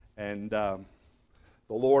And the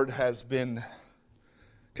Lord has been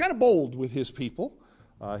kind of bold with his people.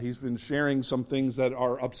 He's been sharing some things that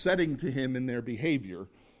are upsetting to him in their behavior.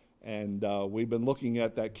 And we've been looking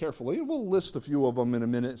at that carefully. And we'll list a few of them in a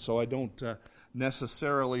minute, so I don't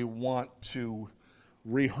necessarily want to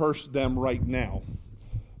rehearse them right now.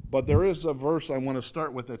 But there is a verse I want to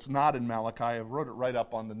start with that's not in Malachi. I wrote it right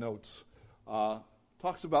up on the notes.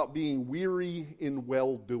 Talks about being weary in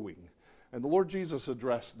well-doing. And the Lord Jesus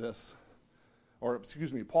addressed this,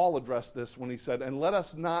 Paul addressed this when he said, "And let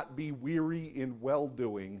us not be weary in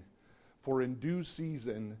well-doing, for in due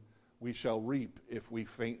season we shall reap if we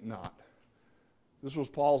faint not." This was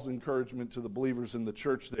Paul's encouragement to the believers in the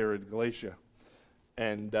church there in Galatia.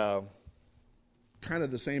 And kind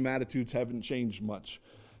of the same attitudes haven't changed much.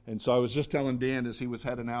 And so I was just telling Dan as he was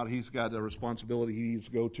heading out, he's got a responsibility he needs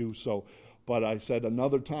to go to. But I said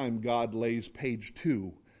another time God lays page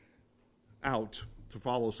 2 out to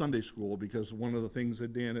follow Sunday school, because one of the things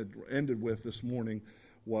that Dan had ended with this morning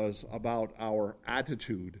was about our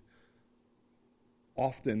attitude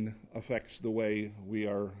often affects the way we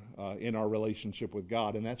are in our relationship with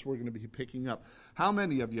God. And that's where we're going to be picking up. How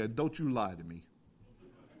many of you, don't you lie to me,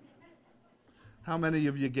 how many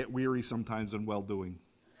of you get weary sometimes in well-doing?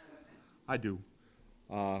 I do.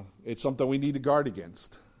 It's something we need to guard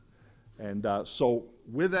against. And so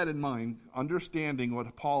with that in mind, understanding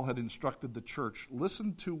what Paul had instructed the church,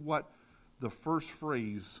 listen to what the first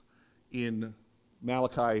phrase in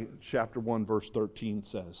Malachi chapter 1, verse 13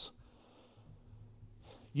 says.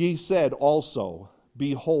 "Ye said also,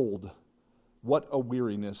 behold, what a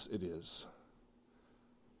weariness it is."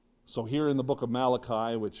 So here in the book of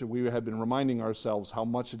Malachi, which we have been reminding ourselves how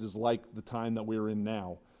much it is like the time that we're in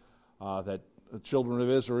now, that the children of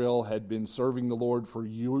Israel had been serving the Lord for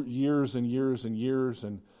years and years and years,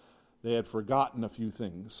 and they had forgotten a few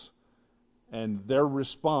things. And their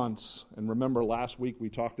response, and remember last week we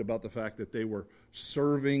talked about the fact that they were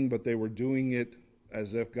serving, but they were doing it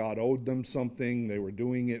as if God owed them something. They were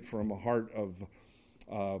doing it from a heart of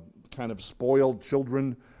kind of spoiled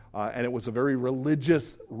children, and it was a very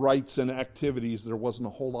religious rites and activities. There wasn't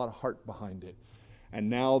a whole lot of heart behind it. And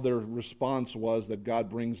now their response was that God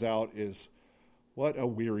brings out is, what a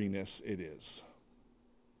weariness it is.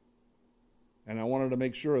 And I wanted to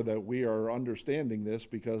make sure that we are understanding this,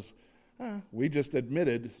 because we just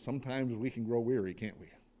admitted sometimes we can grow weary, can't we?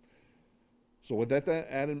 So with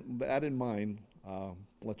that in mind,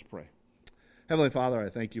 let's pray. Heavenly Father, I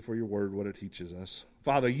thank you for your word, what it teaches us.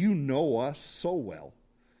 Father, you know us so well.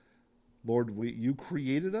 Lord, you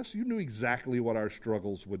created us. You knew exactly what our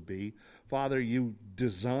struggles would be. Father, you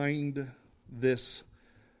designed this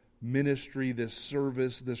ministry, this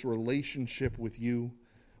service, this relationship with you.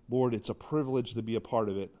 Lord, it's a privilege to be a part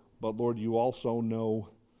of it. But Lord, you also know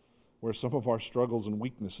where some of our struggles and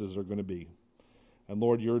weaknesses are going to be. And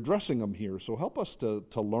Lord, you're addressing them here. So help us to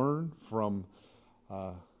learn from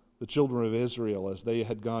the children of Israel as they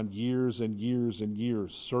had gone years and years and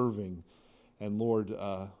years serving. And Lord,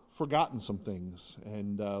 forgotten some things.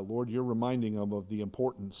 And Lord, you're reminding them of the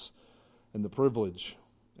importance and the privilege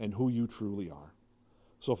and who you truly are.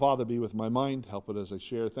 So Father, be with my mind. Help it as I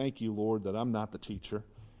share. Thank you, Lord, that I'm not the teacher,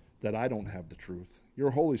 that I don't have the truth.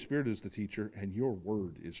 Your Holy Spirit is the teacher, and your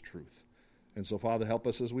word is truth. And so Father, help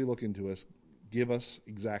us as we look into us. Give us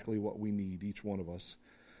exactly what we need, each one of us.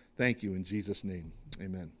 Thank you in Jesus' name.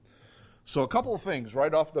 Amen. So a couple of things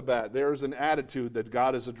right off the bat. There's an attitude that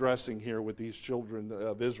God is addressing here with these children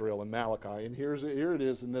of Israel in Malachi. And here it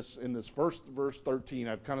is in this first verse 13.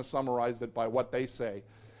 I've kind of summarized it by what they say.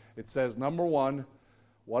 It says, number one,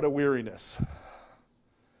 what a weariness.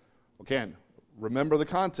 Again, remember the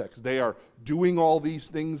context. They are doing all these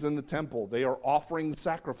things in the temple. They are offering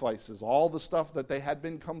sacrifices, all the stuff that they had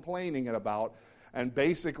been complaining about. And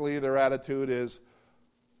basically their attitude is,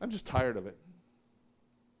 I'm just tired of it.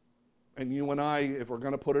 And you and I, if we're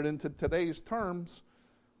going to put it into today's terms,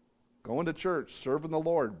 going to church, serving the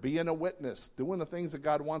Lord, being a witness, doing the things that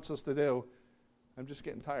God wants us to do, I'm just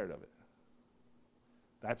getting tired of it.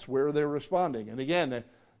 That's where they're responding. And again,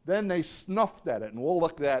 then they snuffed at it, and we'll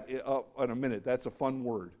look that up in a minute. That's a fun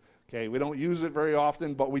word. Okay, we don't use it very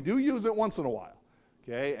often, but we do use it once in a while.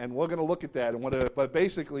 Okay, and we're going to look at that. But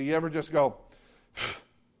basically, you ever just go,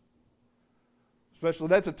 especially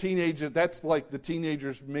that's a teenager. That's like the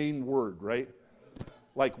teenager's main word, right?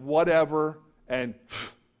 Like whatever and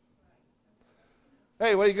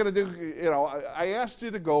hey, what are you going to do? You know, I asked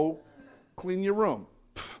you to go clean your room.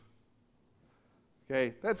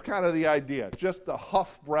 Okay, that's kind of the idea. Just a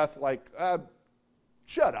huff breath like,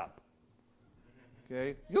 shut up.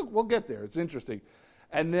 Okay, we'll get there. It's interesting.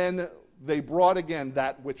 And then they brought again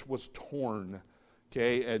that which was torn.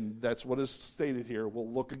 Okay, and that's what is stated here. We'll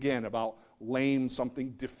look again about lame,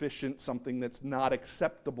 something deficient, something that's not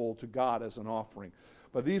acceptable to God as an offering.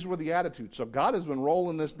 But these were the attitudes. So God has been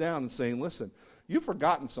rolling this down and saying, listen, you've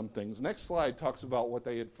forgotten some things. Next slide talks about what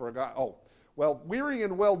they had forgotten. Oh, well, weary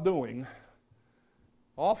and well-doing,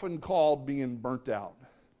 often called being burnt out.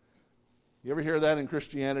 You ever hear that in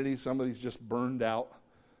Christianity? Somebody's just burned out.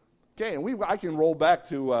 Okay, and I can roll back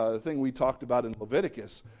to the thing we talked about in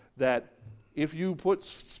Leviticus, that if you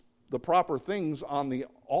put the proper things on the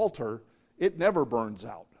altar, it never burns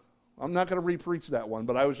out. I'm not going to re-preach that one,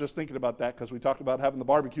 but I was just thinking about that because we talked about having the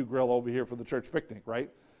barbecue grill over here for the church picnic, right?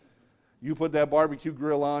 You put that barbecue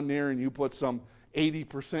grill on there and you put some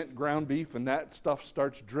 80% ground beef and that stuff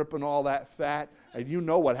starts dripping all that fat, and you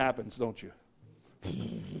know what happens, don't you?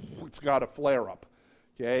 It's got a flare up,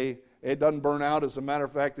 okay? It doesn't burn out. As a matter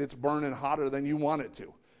of fact, it's burning hotter than you want it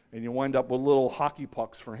to. And you wind up with little hockey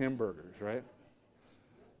pucks for hamburgers, right?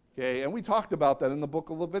 Okay, and we talked about that in the book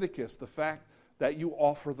of Leviticus, the fact that you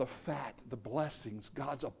offer the fat, the blessings,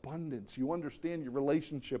 God's abundance. You understand your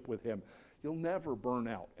relationship with Him. You'll never burn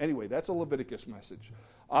out. Anyway, that's a Leviticus message.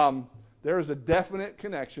 There is a definite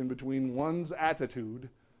connection between one's attitude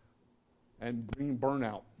and being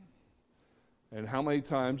burnout. And how many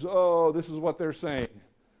times, this is what they're saying.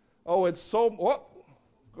 It's so,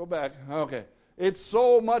 go back, okay. It's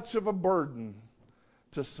so much of a burden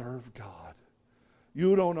to serve God.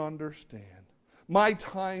 You don't understand. My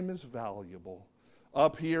time is valuable.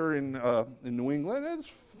 Up here in New England,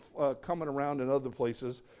 it's coming around in other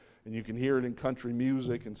places, and you can hear it in country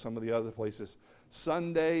music and some of the other places.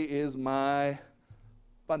 Sunday is my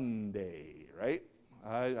fun day, right?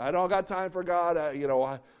 I don't got time for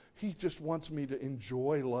God. He just wants me to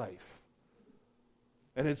enjoy life.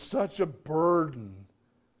 And it's such a burden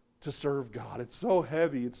to serve God. It's so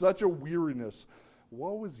heavy. It's such a weariness.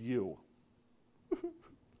 Woe is you.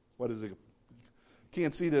 What is it?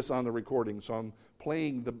 Can't see this on the recording, so I'm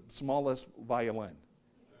playing the smallest violin.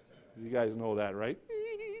 You guys know that, right?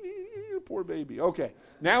 Poor baby. Okay,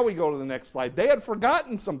 now we go to the next slide. They had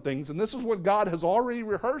forgotten some things, and this is what God has already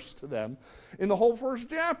rehearsed to them in the whole first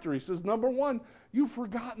chapter. He says, number one, you've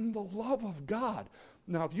forgotten the love of God.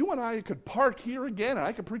 Now, if you and I could park here again, and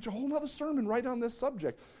I could preach a whole other sermon right on this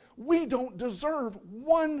subject, we don't deserve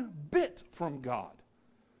one bit from God.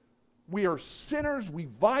 We are sinners. We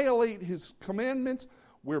violate His commandments.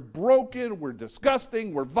 We're broken. We're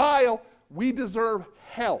disgusting. We're vile. We deserve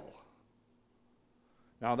hell.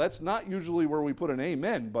 Now, that's not usually where we put an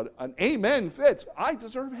amen, but an amen fits. I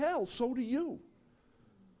deserve hell. So do you.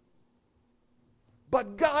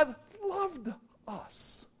 But God loved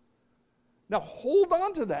us. Now, hold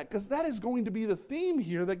on to that, because that is going to be the theme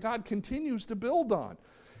here that God continues to build on.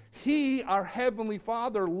 He, our Heavenly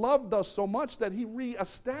Father, loved us so much that He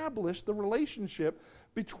reestablished the relationship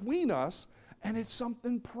between us, and it's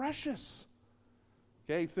something precious.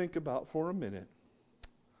 Okay, think about for a minute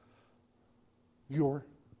your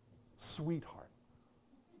sweetheart.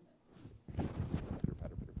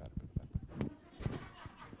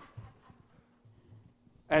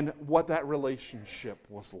 And what that relationship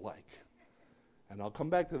was like. And I'll come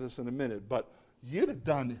back to this in a minute, but you'd have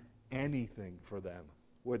done anything for them,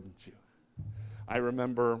 wouldn't you? I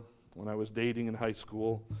remember when I was dating in high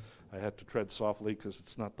school, I had to tread softly because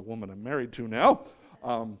it's not the woman I'm married to now,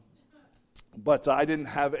 but I didn't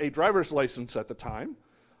have a driver's license at the time,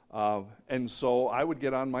 and so I would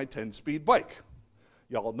get on my 10-speed bike.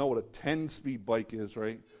 Y'all know what a 10-speed bike is,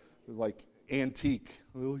 right? Like antique.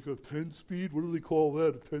 Like a 10-speed? What do they call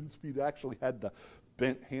that? A 10-speed actually had the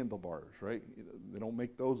bent handlebars, right? They don't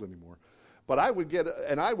make those anymore. But I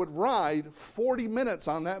would ride 40 minutes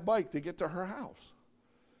on that bike to get to her house.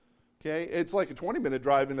 Okay, it's like a 20-minute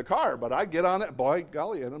drive in the car, but I'd get on it, boy,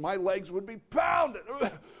 golly, and my legs would be pounded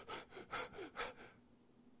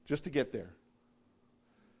just to get there.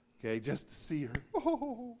 Okay, just to see her.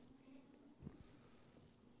 Oh.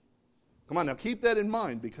 Come on, now keep that in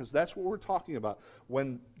mind, because that's what we're talking about.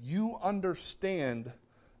 When you understand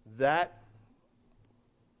that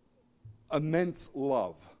immense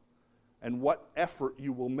love and what effort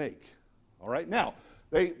you will make. All right? Now,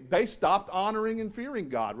 they stopped honoring and fearing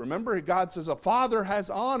God. Remember, God says a father has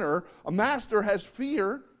honor, a master has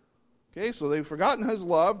fear. Okay, so they've forgotten His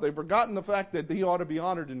love. They've forgotten the fact that He ought to be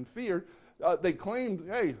honored and feared. They claimed,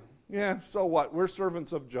 hey, yeah, so what? We're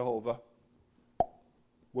servants of Jehovah.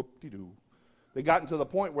 Whoop-de-doo. They gotten to the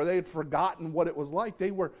point where they had forgotten what it was like.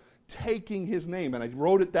 They were taking His name, and I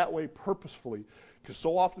wrote it that way purposefully, because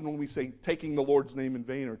so often when we say taking the Lord's name in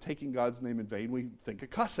vain or taking God's name in vain, we think of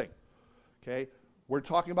cussing. Okay? We're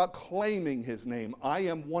talking about claiming His name. I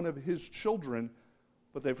am one of His children.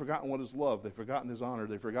 But they've forgotten what is love. They've forgotten his honor.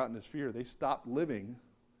 They've forgotten his fear. They stopped living.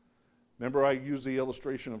 Remember I used the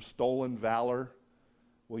illustration of stolen valor?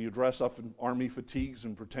 Will you dress up in army fatigues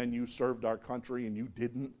and pretend you served our country and you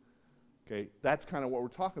didn't? Okay, that's kind of what we're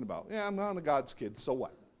talking about. Yeah, I'm not a God's kid, so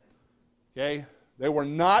what? Okay, they were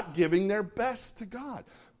not giving their best to God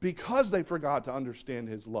because they forgot to understand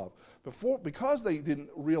his love. Because they didn't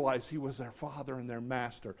realize he was their father and their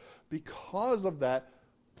master. Because of that,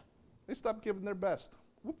 they stopped giving their best.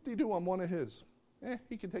 Whoop-de-doo, I'm one of his.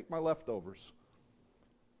 He can take my leftovers.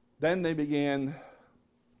 Then they began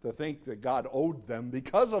to think that God owed them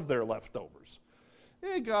because of their leftovers.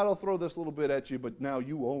 God will throw this little bit at you, but now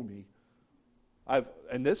you owe me.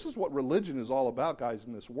 And this is what religion is all about, guys,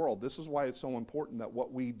 in this world. This is why it's so important that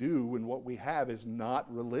what we do and what we have is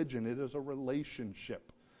not religion. It is a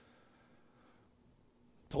relationship.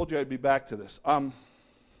 Told you I'd be back to this.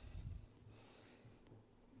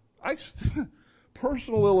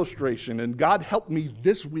 Personal illustration, and God helped me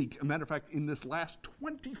this week. As a matter of fact, in this last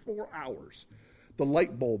 24 hours, the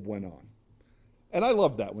light bulb went on. And I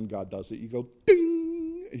love that when God does it. You go,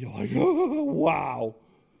 ding, and you're like, oh, wow.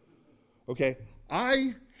 Okay,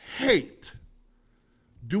 I hate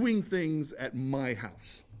doing things at my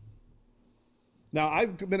house. Now,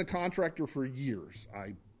 I've been a contractor for years.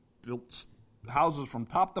 I built houses from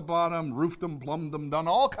top to bottom, roofed them, plumbed them, done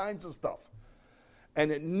all kinds of stuff.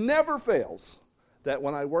 And it never fails that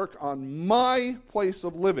when I work on my place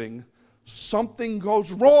of living, something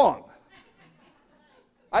goes wrong.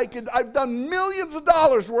 I've done millions of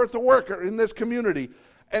dollars worth of work in this community,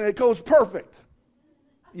 and it goes perfect.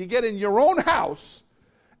 You get in your own house,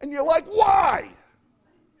 and you're like, why?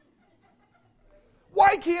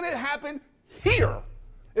 Why can't it happen here?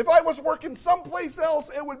 If I was working someplace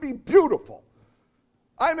else, it would be beautiful.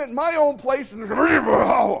 I'm at my own place, and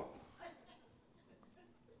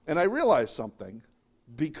I realized something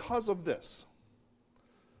because of this.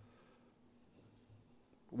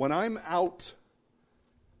 When I'm out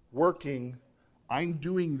working, I'm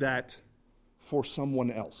doing that for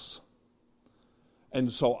someone else.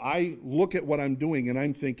 And so I look at what I'm doing and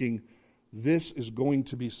I'm thinking, this is going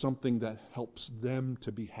to be something that helps them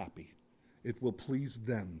to be happy. It will please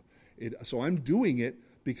them. So I'm doing it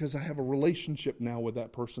because I have a relationship now with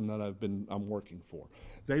that person that I'm working for.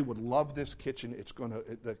 They would love this kitchen.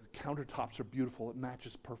 The countertops are beautiful. It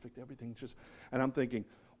matches perfect. Everything and I'm thinking,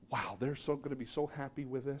 wow, they're going to be so happy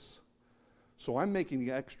with this. So I'm making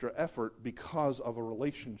the extra effort because of a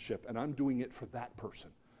relationship, and I'm doing it for that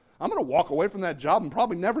person. I'm going to walk away from that job and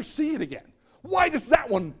probably never see it again. Why does that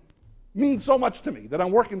one mean so much to me, that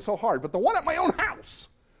I'm working so hard? But the one at my own house,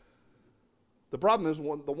 the problem is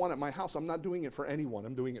the one at my house, I'm not doing it for anyone.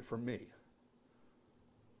 I'm doing it for me.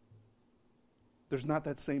 There's not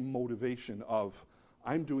that same motivation of,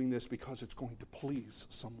 I'm doing this because it's going to please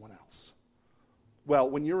someone else. Well,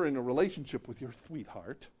 when you're in a relationship with your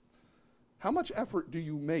sweetheart, how much effort do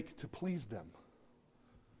you make to please them?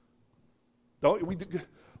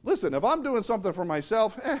 Listen, if I'm doing something for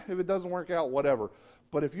myself, if it doesn't work out, whatever.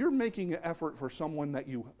 But if you're making an effort for someone that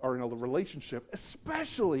you are in a relationship,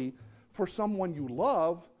 especially for someone you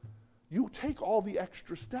love, you take all the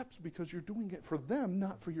extra steps because you're doing it for them,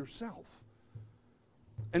 not for yourself.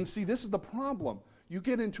 And see, this is the problem. You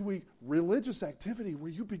get into a religious activity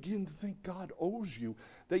where you begin to think God owes you,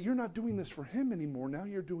 that you're not doing this for him anymore. Now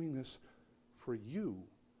you're doing this for you.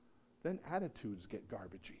 Then attitudes get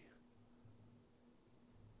garbagey.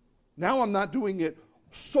 Now I'm not doing it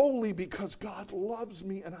solely because God loves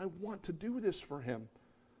me and I want to do this for him.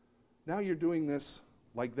 Now you're doing this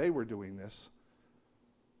like they were doing this.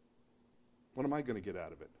 What am I going to get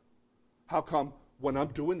out of it? How come when I'm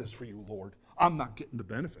doing this for you, Lord, I'm not getting the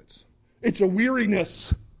benefits? It's a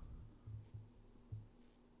weariness.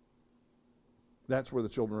 That's where the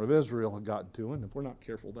children of Israel have gotten to, and if we're not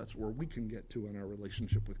careful, that's where we can get to in our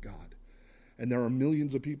relationship with God. And there are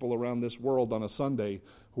millions of people around this world on a Sunday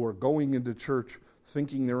who are going into church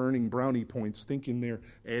thinking they're earning brownie points, thinking they're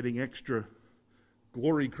adding extra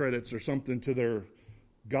glory credits or something to their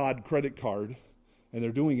God credit card, and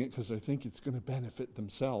they're doing it because they think it's going to benefit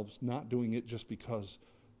themselves, not doing it just because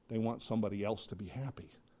they want somebody else to be happy.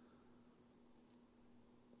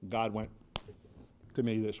 God went to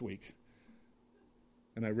me this week,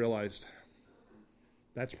 and I realized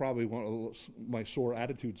that's probably one of my sore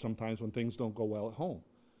attitudes sometimes when things don't go well at home.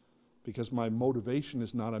 Because my motivation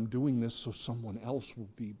is not I'm doing this so someone else will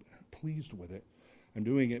be pleased with it. I'm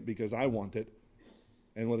doing it because I want it.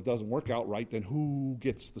 And when it doesn't work out right, then who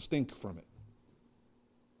gets the stink from it?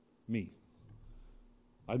 Me.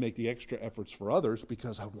 I make the extra efforts for others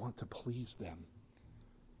because I want to please them.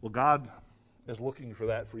 Well, God is looking for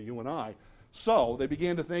that for you and I. So they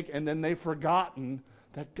began to think, and then they've forgotten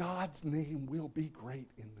that God's name will be great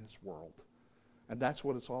in this world. And that's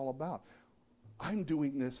what it's all about. I'm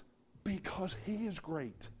doing this because he is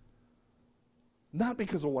great. Not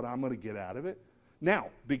because of what I'm going to get out of it. Now,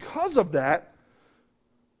 because of that,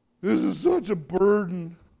 this is such a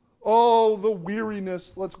burden. Oh, the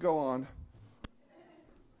weariness. Let's go on.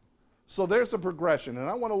 So there's a progression, and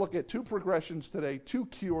I want to look at two progressions today, two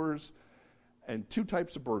cures, and two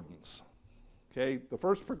types of burdens. Okay, the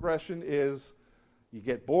first progression is you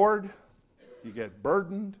get bored, you get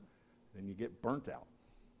burdened, and you get burnt out.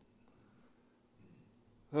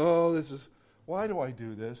 Oh, why do I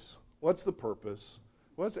do this? What's the purpose?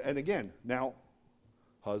 And again, now,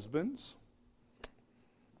 husbands,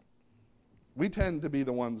 we tend to be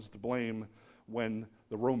the ones to blame when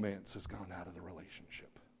the romance has gone out of the relationship.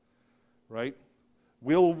 Right?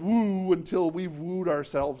 We'll woo until we've wooed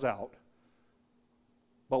ourselves out.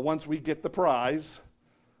 But once we get the prize,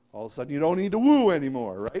 all of a sudden you don't need to woo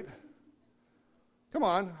anymore, right? Come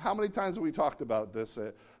on, how many times have we talked about this,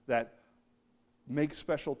 that make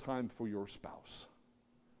special time for your spouse?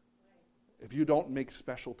 If you don't make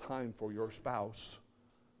special time for your spouse,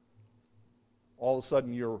 all of a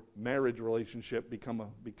sudden your marriage relationship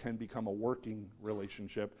can become a working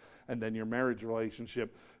relationship, and then your marriage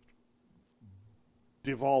relationship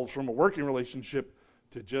devolves from a working relationship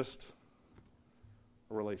to just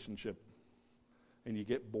a relationship, and you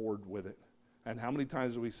get bored with it. And how many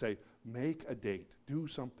times do we say, make a date, do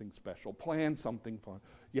something special, plan something fun?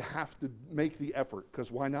 You have to make the effort,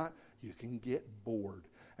 because why not? You can get bored.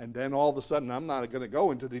 And then all of a sudden, I'm not going to go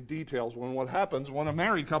into the details when what happens when a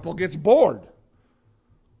married couple gets bored.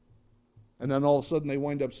 And then all of a sudden they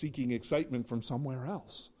wind up seeking excitement from somewhere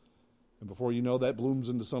else. And before you know, that blooms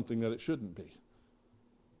into something that it shouldn't be.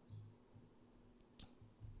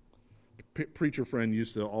 Preacher friend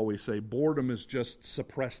used to always say, boredom is just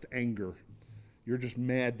suppressed anger. You're just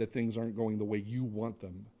mad that things aren't going the way you want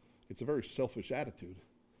them. It's a very selfish attitude.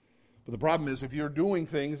 But the problem is, if you're doing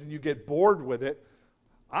things and you get bored with it,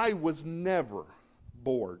 I was never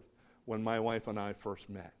bored when my wife and I first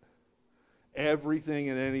met. Everything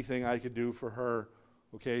and anything I could do for her,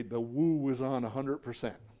 okay, the woo was on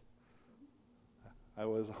 100%. I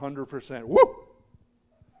was 100% woo!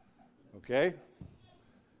 Okay?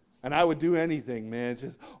 And I would do anything, man.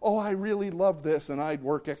 Just, I really love this, and I'd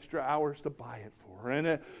work extra hours to buy it for her.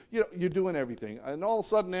 And, you're doing everything. And all of a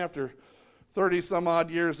sudden, after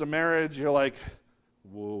 30-some-odd years of marriage, you're like,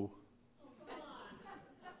 whoa.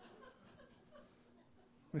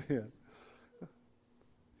 Yeah.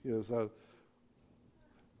 So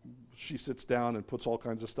she sits down and puts all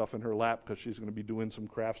kinds of stuff in her lap because she's going to be doing some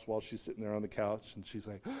crafts while she's sitting there on the couch. And she's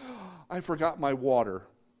like, I forgot my water.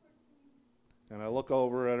 And I look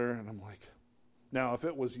over at her, and I'm like, now, if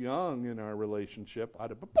it was young in our relationship, I'd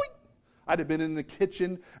have been in the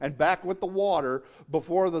kitchen and back with the water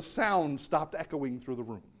before the sound stopped echoing through the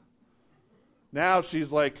room. Now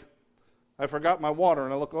she's like, I forgot my water,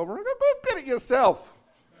 and I look over and I go, go get it yourself.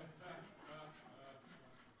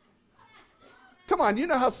 Come on, you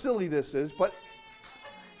know how silly this is, but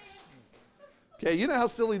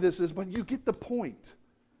you get the point.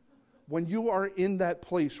 When you are in that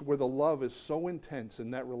place where the love is so intense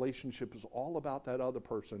and that relationship is all about that other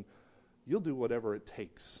person, you'll do whatever it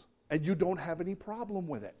takes. And you don't have any problem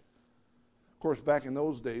with it. Of course, back in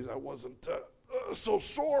those days, I wasn't so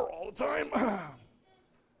sore all the time.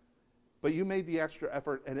 But you made the extra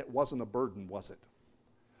effort, and it wasn't a burden, was it?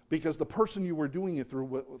 Because the person you were doing it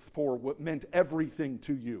for meant everything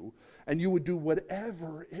to you. And you would do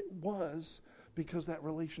whatever it was because that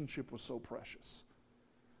relationship was so precious.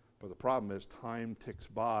 But the problem is time ticks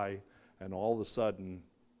by, and all of a sudden,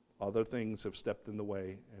 other things have stepped in the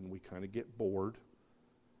way, and we kind of get bored.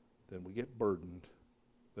 Then we get burdened.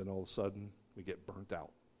 Then all of a sudden, we get burnt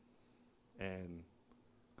out. And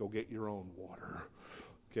go get your own water.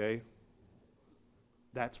 Okay?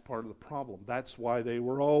 That's part of the problem. That's why they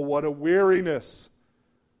were, what a weariness.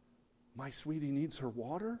 My sweetie needs her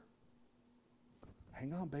water?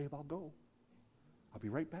 Hang on, babe, I'll go. I'll be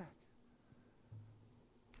right back.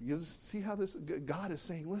 You see how God is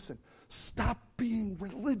saying, listen, stop being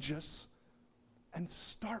religious and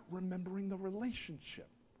start remembering the relationship.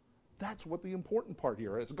 That's what the important part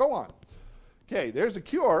here is. Go on. Okay, there's a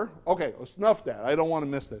cure. Okay, let's snuff that. I don't want to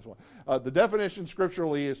miss this one. The definition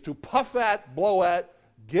scripturally is to puff at, blow at,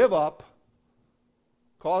 give up,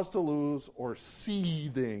 cause to lose, or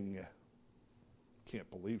seething. Can't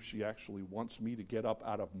believe she actually wants me to get up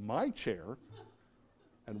out of my chair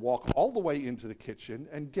and walk all the way into the kitchen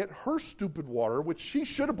and get her stupid water, which she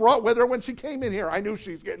should have brought with her when she came in here. I knew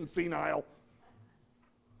she's getting senile.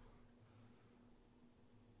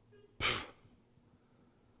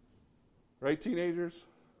 Right, teenagers?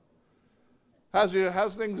 How's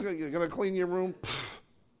things going to clean your room?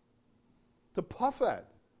 To puff at.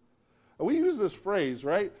 We use this phrase,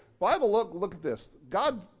 right? Bible, look at this.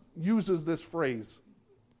 God uses this phrase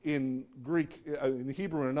in Greek, in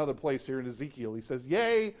Hebrew, in another place here in Ezekiel. He says,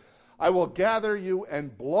 "Yea, I will gather you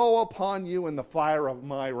and blow upon you in the fire of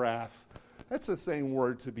my wrath." That's the same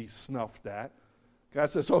word to be snuffed at. God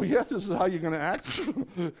says, "Oh yeah, this is how you're going to act?"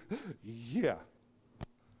 Yeah.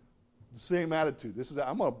 The same attitude.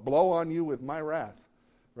 I'm going to blow on you with my wrath.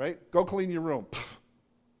 Right? Go clean your room.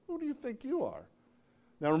 Who do you think you are?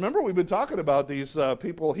 Now remember, we've been talking about these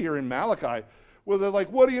people here in Malachi, where they're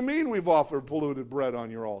like, "What do you mean we've offered polluted bread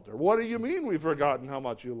on your altar? What do you mean we've forgotten how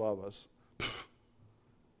much you love us?"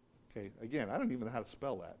 Okay, again, I don't even know how to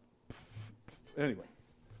spell that. Anyway,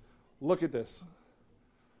 look at this.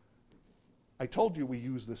 I told you we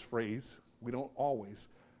use this phrase. We don't always.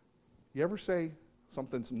 You ever say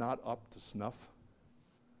something's not up to snuff?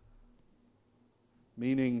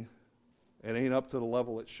 Meaning it ain't up to the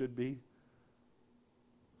level it should be.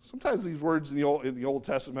 Sometimes these words in the Old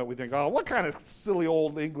Testament, we think, "Oh, what kind of silly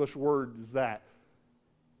old English word is that?"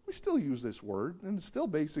 We still use this word, and it still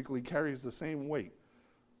basically carries the same weight.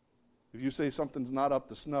 If you say something's not up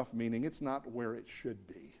to snuff, meaning it's not where it should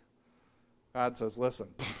be, God says,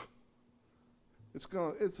 "Listen, it's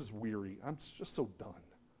just weary. I'm just so done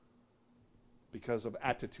because of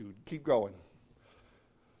attitude. Keep going."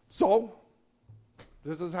 So,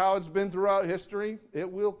 this is how it's been throughout history.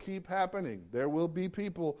 It will keep happening. There will be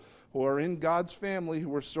people who are in God's family,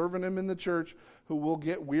 who are serving Him in the church, who will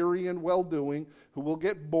get weary in well-doing, who will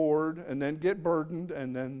get bored and then get burdened,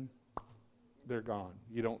 and then they're gone.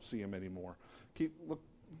 You don't see them anymore. Look.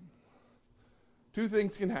 Two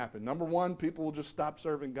things can happen. Number one, people will just stop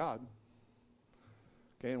serving God.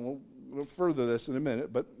 Okay, and we'll further this in a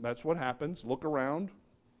minute, but that's what happens. Look around.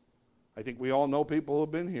 I think we all know people who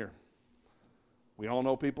have been here. We all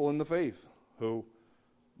know people in the faith who,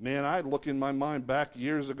 man, I look in my mind back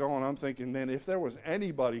years ago and I'm thinking, man, if there was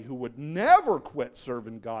anybody who would never quit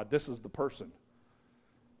serving God, this is the person.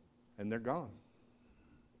 And they're gone.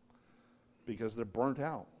 Because they're burnt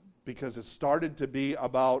out. Because it started to be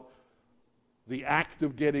about the act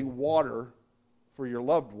of getting water for your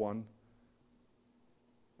loved one,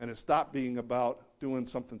 and it stopped being about doing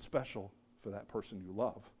something special for that person you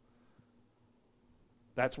love.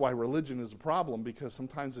 That's why religion is a problem, because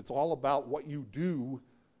sometimes it's all about what you do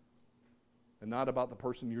and not about the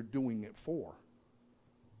person you're doing it for.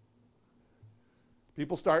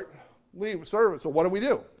 People start leaving service. So what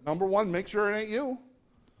do? Number one, make sure it ain't you.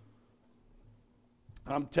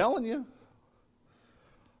 I'm telling you.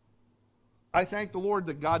 I thank the Lord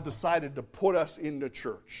that God decided to put us into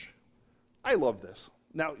church. I love this.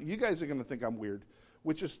 Now, you guys are going to think I'm weird,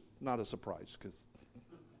 which is not a surprise, because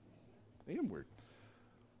I am weird.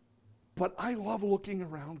 But I love looking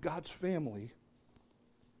around God's family,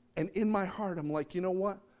 and in my heart, I'm like, you know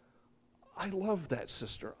what? I love that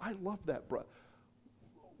sister. I love that brother.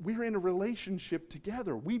 We're in a relationship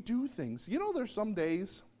together. We do things. You know, there's some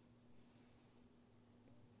days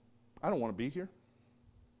I don't want to be here.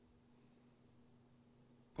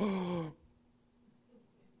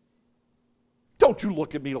 Don't you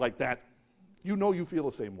look at me like that. You know you feel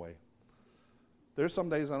the same way. There's some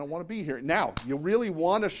days I don't want to be here. Now, you really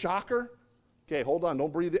want a shocker? Okay, hold on.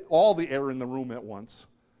 Don't breathe all the air in the room at once.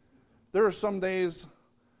 There are some days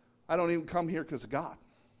I don't even come here because of God.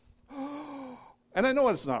 And I know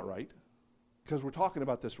it's not right, because we're talking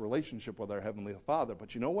about this relationship with our Heavenly Father.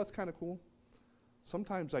 But you know what's kind of cool?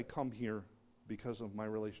 Sometimes I come here because of my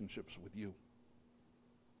relationships with you.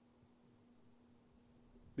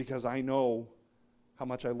 Because I know how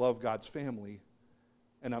much I love God's family,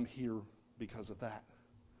 and I'm here because of that.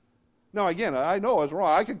 Now, again, I know I was wrong.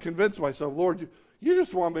 I could convince myself, Lord, you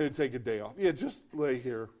just want me to take a day off. Yeah, just lay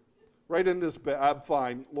here, right in this bed. I'm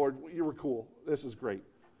fine. Lord, you were cool. This is great.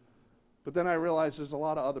 But then I realized there's a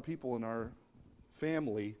lot of other people in our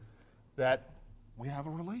family that we have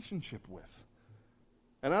a relationship with.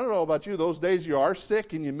 And I don't know about you, those days you are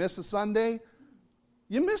sick and you miss a Sunday,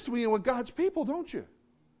 you miss being with God's people, don't you?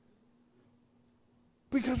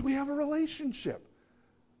 Because we have a relationship.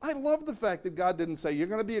 I love the fact that God didn't say, you're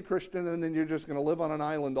going to be a Christian and then you're just going to live on an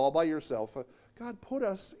island all by yourself. God put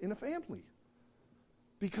us in a family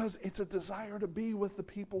because it's a desire to be with the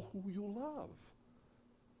people who you love.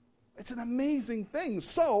 It's an amazing thing.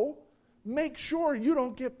 So make sure you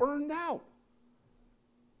don't get burned out.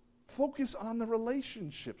 Focus on the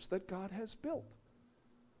relationships that God has built.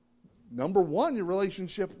 Number one, your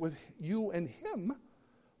relationship with you and Him.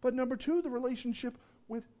 But number two, the relationship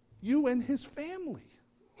with you and His family.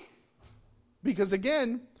 Because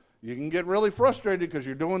again, You can get really frustrated because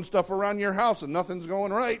you're doing stuff around your house and nothing's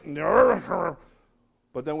going right.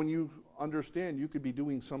 But then when you understand you could be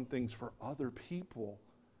doing some things for other people.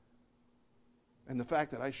 And the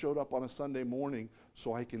fact that I showed up on a Sunday morning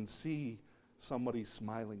so I can see somebody's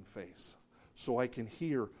smiling face, so I can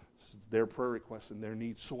hear their prayer requests and their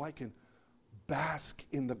needs, so I can bask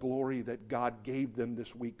in the glory that God gave them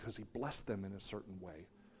this week because he blessed them in a certain way.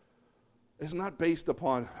 It's not based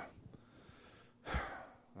upon,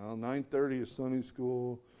 9:30 is Sunday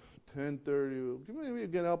school, 10:30, maybe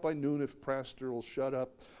get out by noon if pastor will shut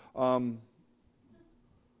up. And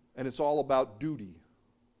it's all about duty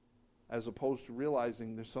as opposed to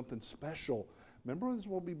realizing there's something special. Remember, this is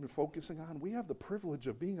what we've been focusing on? We have the privilege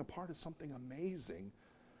of being a part of something amazing,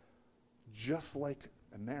 just like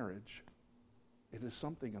a marriage. It is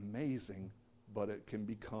something amazing, but it can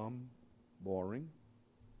become boring,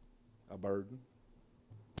 a burden,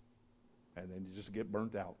 and then you just get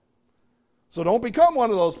burnt out. So don't become one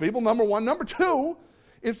of those people, number one. Number two,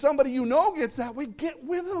 if somebody you know gets that way, get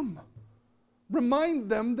with them. Remind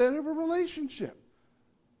them that of a relationship.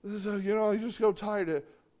 You just go tired of,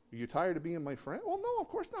 are you tired of being my friend? Well, no, of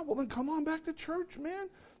course not. Well, then come on back to church, man.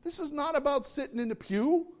 This is not about sitting in the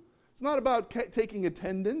pew. It's not about taking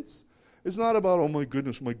attendance. It's not about, oh my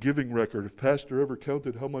goodness, my giving record. If pastor ever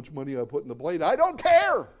counted how much money I put in the plate, I don't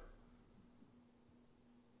care.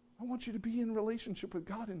 I want you to be in relationship with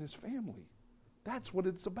God and his family. That's what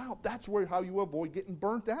it's about. That's how you avoid getting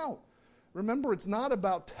burnt out. Remember, it's not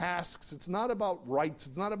about tasks. It's not about rites.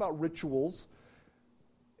 It's not about rituals.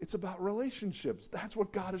 It's about relationships. That's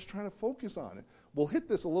what God is trying to focus on. We'll hit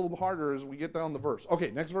this a little harder as we get down the verse. Okay,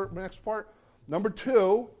 next part. Number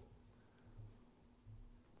 2.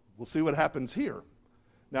 We'll see what happens here.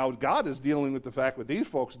 Now, God is dealing with the fact with these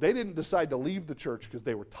folks, they didn't decide to leave the church because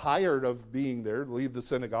they were tired of being there, leave the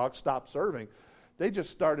synagogue, stop serving. They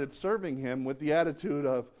just started serving him with the attitude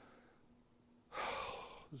of,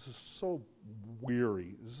 this is so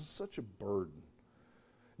weary. This is such a burden.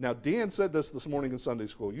 Now, Dan said this morning in Sunday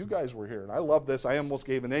school. You guys were here, and I love this. I almost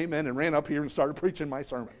gave an amen and ran up here and started preaching my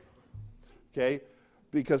sermon. Okay?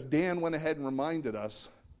 Because Dan went ahead and reminded us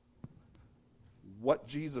what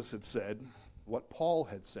Jesus had said, what Paul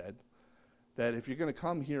had said, that if you're going to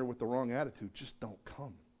come here with the wrong attitude, just don't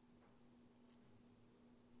come.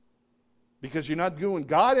 Because you're not doing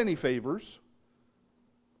God any favors.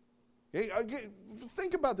 Okay? Again,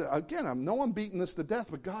 think about that. Again, I'm beating this to death,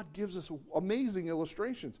 but God gives us amazing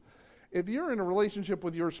illustrations. If you're in a relationship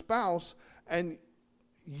with your spouse and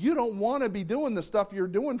you don't want to be doing the stuff you're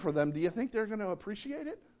doing for them, do you think they're going to appreciate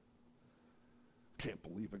it? Can't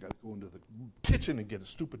believe I got to go into the kitchen and get a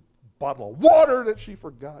stupid bottle of water that she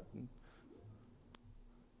forgot.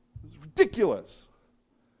 It's ridiculous.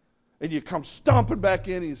 And you come stomping back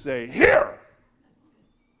in and you say, here!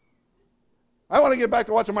 I want to get back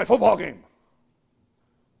to watching my football game.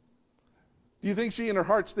 Do you think she in her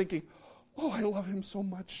heart's thinking, oh, I love him so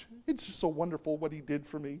much. It's just so wonderful what he did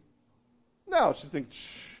for me. No, she's thinking,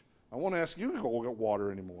 I won't ask you to go get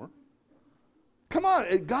water anymore. Come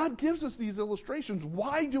on, God gives us these illustrations.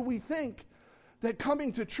 Why do we think that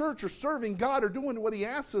coming to church or serving God or doing what he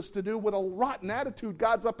asks us to do with a rotten attitude,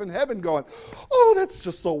 God's up in heaven going, oh, that's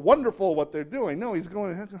just so wonderful what they're doing. No, he's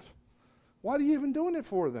going, what are you even doing it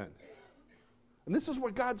for then? And this is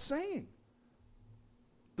what God's saying.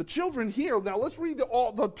 The children here, now let's read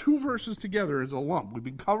the 2 verses together as a lump. We've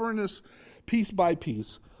been covering this piece by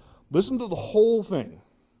piece. Listen to the whole thing.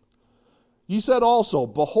 Ye said also,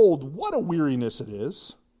 behold, what a weariness it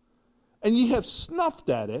is, and ye have snuffed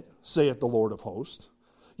at it, saith the Lord of hosts.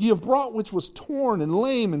 Ye have brought which was torn and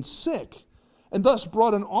lame and sick, and thus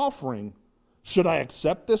brought an offering. Should I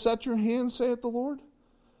accept this at your hand, saith the Lord?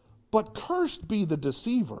 But cursed be the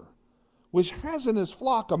deceiver, which has in his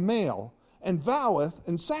flock a male, and voweth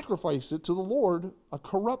and sacrificeth it to the Lord a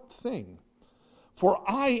corrupt thing. For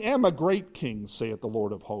I am a great king, saith the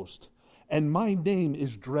Lord of hosts, and my name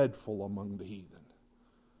is dreadful among the heathen.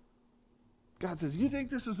 God says, you think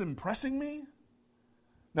this is impressing me?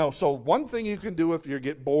 No, so one thing you can do if you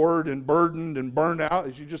get bored and burdened and burned out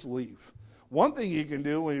is you just leave. One thing you can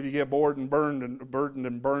do when you get bored and burdened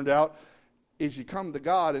and burned out is you come to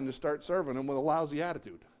God and to start serving him with a lousy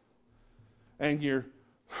attitude. And it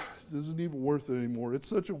isn't even worth it anymore. It's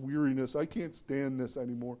such a weariness. I can't stand this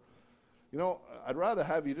anymore. You know, I'd rather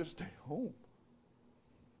have you just stay home.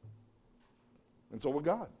 And so with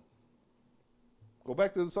God. Go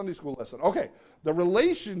back to the Sunday school lesson. Okay, the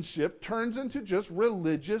relationship turns into just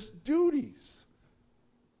religious duties.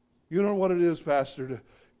 You know what it is, Pastor, to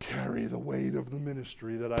carry the weight of the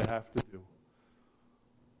ministry that I have to do.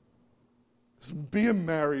 Being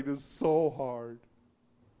married is so hard.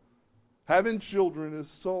 Having children is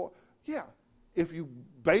so, yeah, if you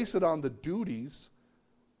base it on the duties,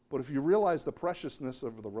 but if you realize the preciousness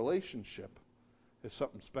of the relationship, it's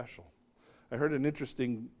something special. I heard an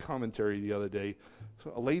interesting commentary the other day.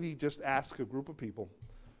 So a lady just asked a group of people,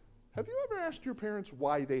 have you ever asked your parents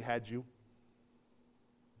why they had you?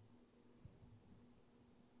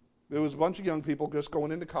 There was a bunch of young people just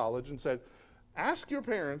going into college and said, ask your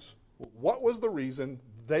parents what was the reason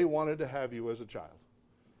they wanted to have you as a child.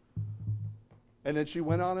 And then she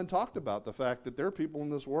went on and talked about the fact that there are people in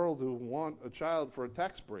this world who want a child for a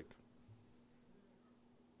tax break.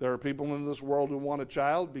 There are people in this world who want a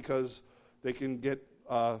child because they can get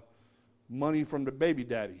money from the baby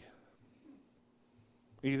daddy.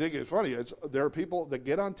 And you think it's funny. There are people that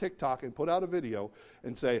get on TikTok and put out a video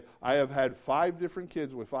and say, I have had 5 different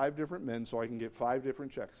kids with 5 different men so I can get 5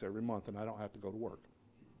 different checks every month and I don't have to go to work.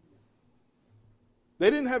 They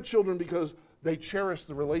didn't have children because they cherished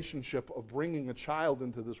the relationship of bringing a child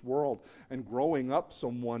into this world and growing up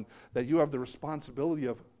someone that you have the responsibility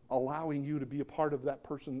of allowing you to be a part of that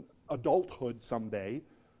person's adulthood someday.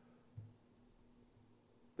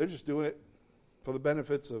 They're just doing it for the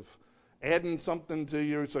benefits of adding something to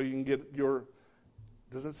you so you can get your...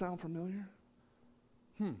 Does it sound familiar?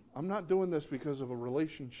 I'm not doing this because of a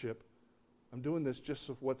relationship. I'm doing this just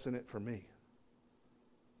of what's in it for me.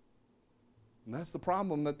 And that's the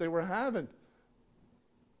problem that they were having.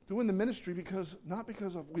 Doing the ministry not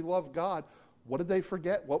because of we love God. What did they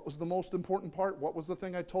forget? What was the most important part? What was the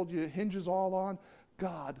thing I told you it hinges all on?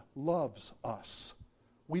 God loves us.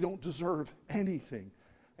 We don't deserve anything,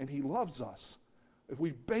 and He loves us. If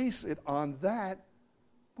we base it on that,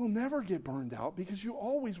 we'll never get burned out because you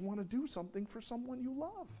always want to do something for someone you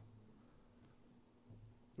love.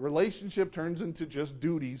 The relationship turns into just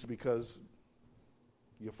duties because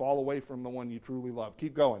you fall away from the one you truly love.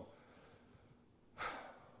 Keep going.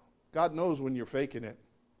 God knows when you're faking it.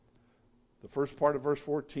 The first part of verse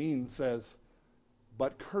 14 says,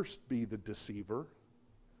 but cursed be the deceiver.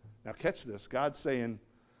 Now catch this. God's saying,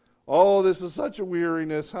 oh, this is such a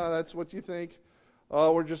weariness. That's what you think?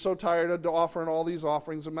 Oh, we're just so tired of offering all these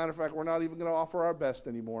offerings. As a matter of fact, we're not even going to offer our best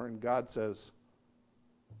anymore. And God says,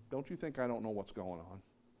 don't you think I don't know what's going on?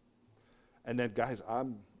 And then, guys,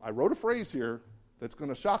 I wrote a phrase here that's going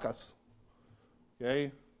to shock us.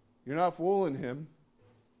 Okay? You're not fooling him.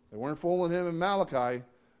 They weren't fooling him in Malachi.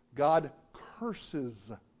 God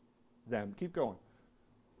curses them. Keep going.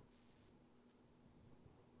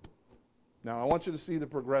 Now, I want you to see the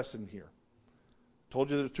progression here. Told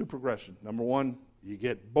you there's 2 progressions. Number 1, you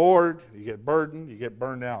get bored, you get burdened, you get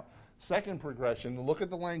burned out. Second progression, look at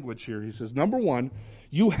the language here. He says, number 1,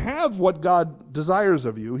 you have what God desires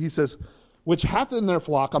of you. He says, which hath in their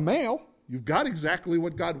flock a male. You've got exactly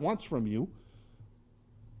what God wants from you.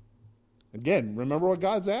 Again, remember what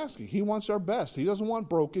God's asking. He wants our best. He doesn't want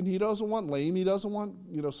broken. He doesn't want lame. He doesn't want,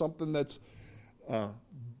 something that's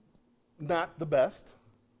not the best.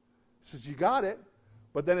 He says, you got it.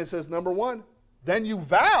 But then it says, number 1, then you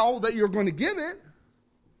vow that you're going to give it.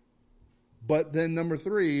 But then number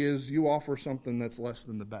 3 is you offer something that's less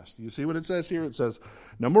than the best. You see what it says here? It says,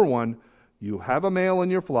 number 1, you have a male in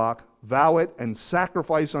your flock, vow it, and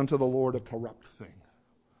sacrifice unto the Lord a corrupt thing.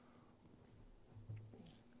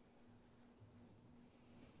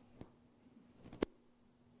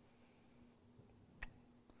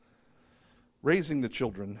 Raising the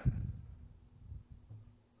children.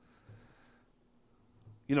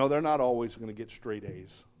 They're not always going to get straight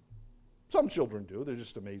A's. Some children do. They're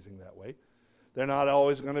just amazing that way. They're not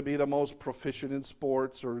always going to be the most proficient in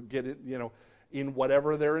sports or get it, in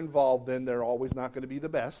whatever they're involved in. They're always not going to be the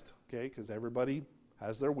best, okay, because everybody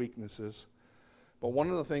has their weaknesses. But one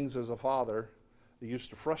of the things as a father that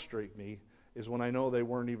used to frustrate me is when I know they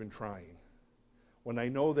weren't even trying. When I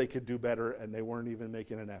know they could do better and they weren't even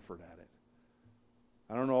making an effort at it.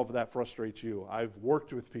 I don't know if that frustrates you. I've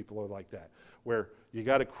worked with people like that, where you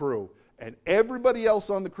got a crew, and everybody else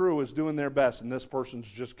on the crew is doing their best, and this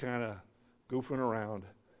person's just kind of goofing around.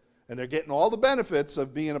 And they're getting all the benefits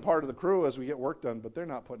of being a part of the crew as we get work done, but they're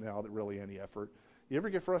not putting out really any effort. You ever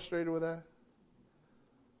get frustrated with that?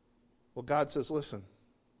 Well, God says, listen,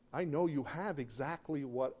 I know you have exactly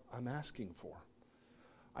what I'm asking for.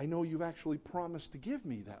 I know you've actually promised to give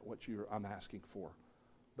me that I'm asking for.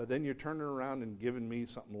 But then you're turning around and giving me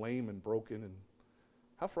something lame and broken. And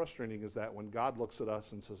how frustrating is that when God looks at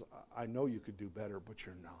us and says, I know you could do better, but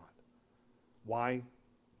you're not. Why?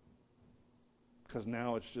 Because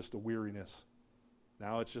now it's just a weariness.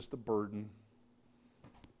 Now it's just a burden.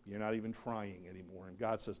 You're not even trying anymore. And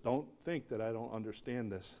God says, don't think that I don't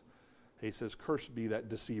understand this. He says, cursed be that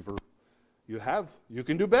deceiver. You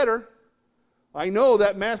can do better, I know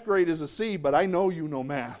that math grade is a C, but I know you know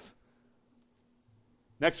math.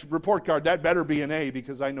 Next report card, that better be an A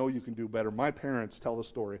because I know you can do better. My parents tell the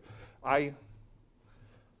story. I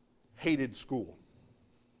hated school.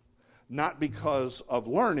 Not because of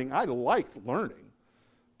learning. I liked learning.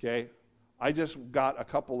 Okay? I just got a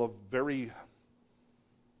couple of very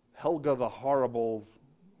Helga the Horrible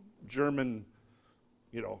German,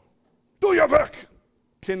 do your work!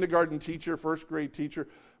 Kindergarten teacher, first grade teacher.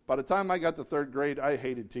 By the time I got to third grade, I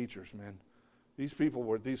hated teachers, man. These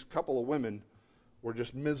couple of women were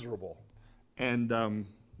just miserable. And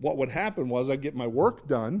what would happen was I'd get my work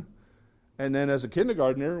done, and then as a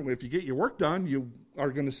kindergartner, if you get your work done, you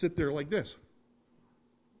are going to sit there like this.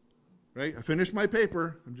 Right? I finished my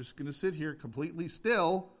paper. I'm just going to sit here completely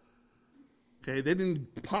still. Okay, they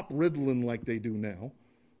didn't pop Ritalin like they do now.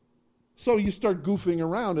 So you start goofing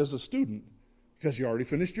around as a student because you already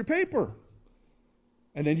finished your paper.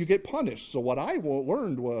 And then you get punished. So what I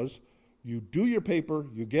learned was you do your paper,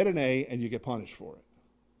 you get an A, and you get punished for it.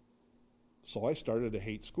 So I started to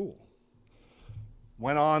hate school.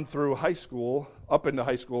 Went on through high school, up into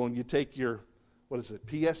high school, and you take your,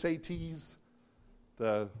 PSATs,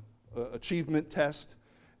 the achievement test.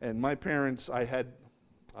 And my parents, I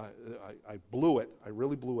blew it. I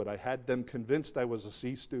really blew it. I had them convinced I was a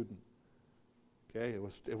C student. Okay,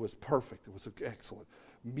 it was perfect. It was excellent.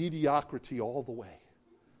 Mediocrity all the way.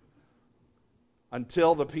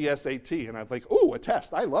 Until the PSAT, and I'm like, a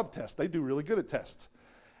test. I love tests. They do really good at tests.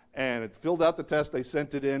 And it filled out the test. They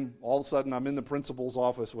sent it in. All of a sudden, I'm in the principal's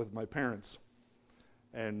office with my parents.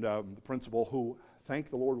 And the principal, who, thank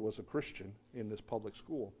the Lord, was a Christian in this public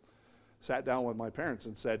school, sat down with my parents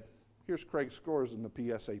and said, here's Craig's scores in the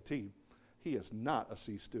PSAT. He is not a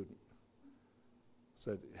C student.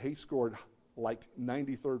 Said, he scored like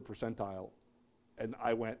 93rd percentile. And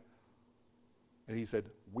I went, and he said,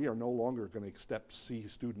 we are no longer going to accept C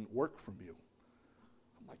student work from you.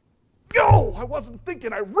 I'm like, no, I wasn't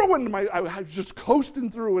thinking. I was just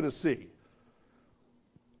coasting through at a C.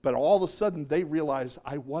 But all of a sudden, they realized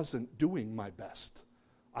I wasn't doing my best.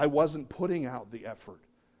 I wasn't putting out the effort.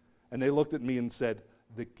 And they looked at me and said,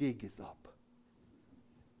 the gig is up.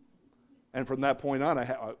 And from that point on, I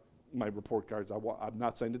had my report cards. I'm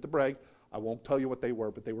not saying it to brag. I won't tell you what they were,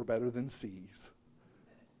 but they were better than C's.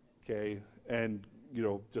 Okay? And,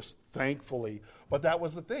 just thankfully. But that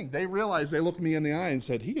was the thing. They realized, they looked me in the eye and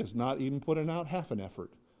said, he is not even putting out half an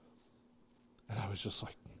effort. And I was just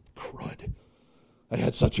like, crud. I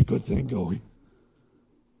had such a good thing going.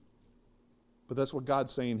 But that's what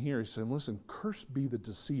God's saying here. He's saying, listen, cursed be the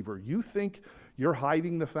deceiver. You think you're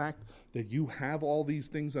hiding the fact that you have all these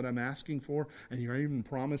things that I'm asking for, and you're even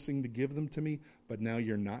promising to give them to me, but now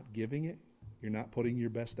you're not giving it? You're not putting your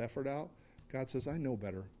best effort out? God says, I know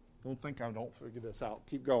better. Don't think I don't figure this out.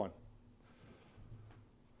 Keep going.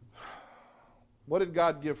 What did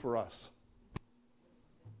God give for us?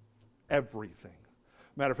 Everything.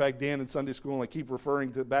 Matter of fact, Dan in Sunday school, and I keep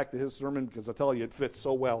referring back to his sermon because I tell you it fits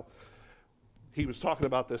so well. He was talking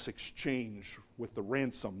about this exchange with the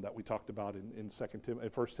ransom that we talked about in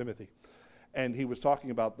 1 Timothy. And he was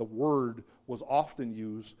talking about the word was often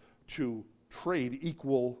used to trade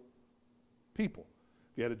equal people.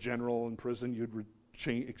 If you had a general in prison, you'd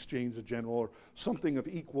exchange a general or something of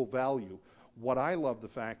equal value. What I love the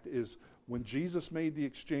fact is when Jesus made the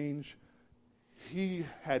exchange, he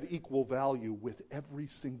had equal value with every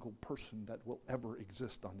single person that will ever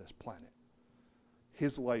exist on this planet.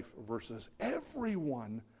 His life versus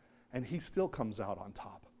everyone, and he still comes out on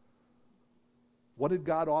top. What did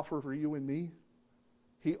God offer for you and me?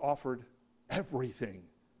 He offered everything.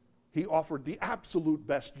 He offered the absolute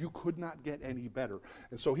best. You could not get any better.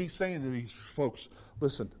 And so he's saying to these folks,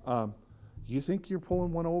 listen, you think you're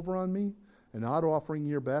pulling one over on me and not offering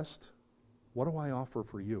your best? What do I offer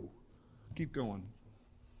for you? Keep going.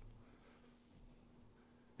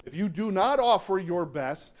 If you do not offer your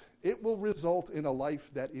best, it will result in a life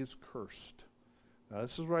that is cursed. Now,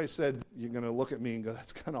 this is where I said you're going to look at me and go,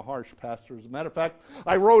 that's kind of harsh, Pastor. As a matter of fact,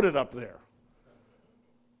 I wrote it up there.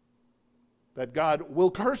 That God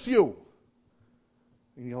will curse you.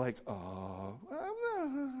 And you're like,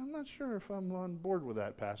 I'm not sure if I'm on board with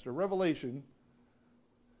that, Pastor. Revelation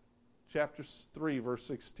chapter 3, verse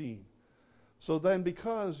 16. So then,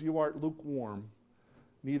 because you art lukewarm,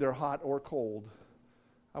 neither hot or cold,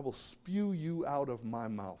 I will spew you out of my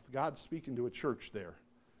mouth. God's speaking to a church there.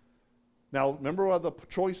 Now, remember what the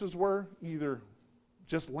choices were? Either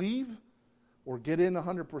just leave or get in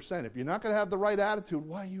 100%. If you're not going to have the right attitude,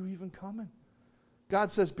 why are you even coming? God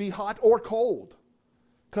says, be hot or cold.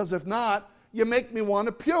 Because if not, you make me want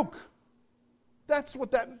to puke. That's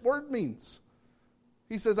what that word means.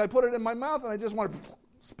 He says, I put it in my mouth and I just want to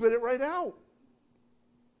spit it right out.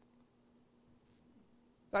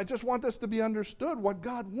 I just want this to be understood, what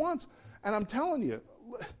God wants. And I'm telling you,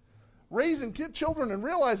 raising children and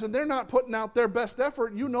realizing they're not putting out their best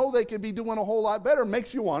effort, you know they could be doing a whole lot better,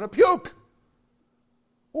 makes you want to puke.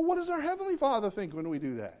 Well, what does our Heavenly Father think when we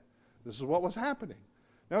do that? This is what was happening.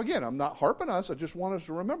 Now again, I'm not harping us, I just want us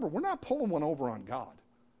to remember, we're not pulling one over on God.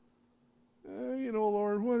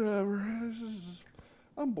 Lord, whatever,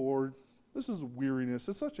 I'm bored. This is weariness,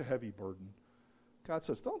 it's such a heavy burden. God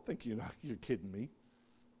says, don't think you're kidding me.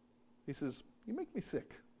 He says, you make me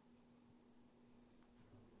sick.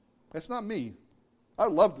 That's not me.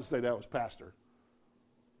 I'd love to say that was pastor.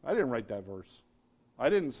 I didn't write that verse. I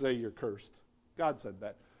didn't say you're cursed. God said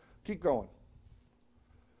that. Keep going.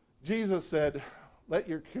 Jesus said, let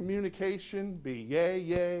your communication be yea,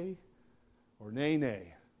 yea, or nay,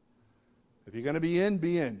 nay. If you're going to be in,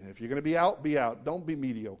 be in. If you're going to be out, be out. Don't be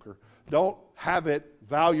mediocre. Don't have it,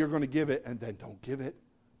 vow you're going to give it, and then don't give it.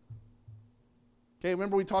 Okay,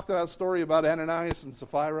 remember we talked about a story about Ananias and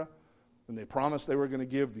Sapphira? And they promised they were going to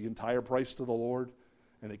give the entire price to the Lord.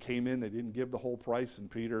 And they came in, they didn't give the whole price, and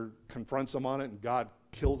Peter confronts them on it, and God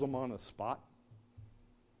kills them on the spot.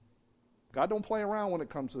 God don't play around when it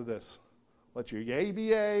comes to this. Let your yea be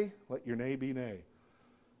yea, let your nay be nay.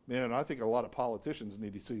 Man, I think a lot of politicians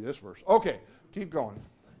need to see this verse. Okay, keep going.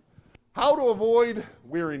 How to avoid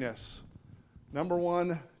weariness. Number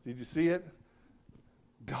one, did you see it?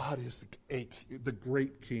 God is the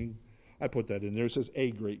great king. I put that in there. It says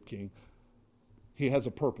a great king. He has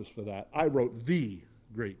a purpose for that. I wrote the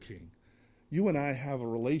great king. You and I have a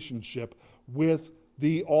relationship with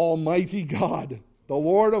the Almighty God, the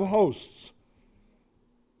Lord of hosts.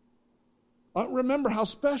 Remember how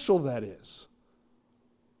special that is.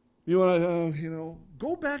 You want to,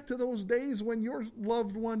 go back to those days when your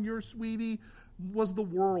loved one, your sweetie, was the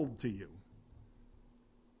world to you.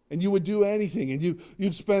 And you would do anything, and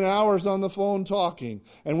you'd spend hours on the phone talking.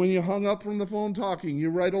 And when you hung up from the phone talking, you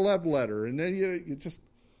write a love letter. And then you just,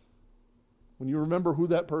 when you remember who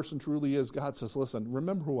that person truly is, God says, listen,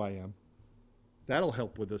 remember who I am. That'll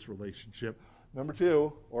help with this relationship. Number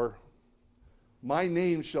two, or my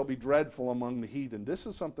name shall be dreadful among the heathen. This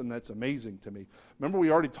is something that's amazing to me. Remember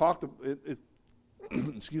we already talked,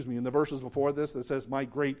 excuse me, in the verses before this that says,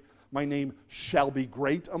 my name shall be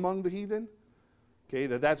great among the heathen. Okay,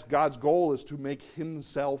 that's God's goal, is to make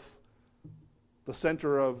himself the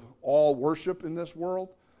center of all worship in this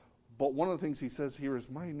world. But one of the things he says here is,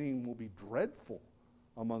 my name will be dreadful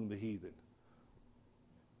among the heathen.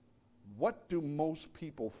 What do most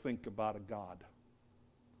people think about a god?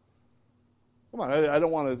 Come on, I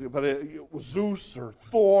don't want to, but Zeus or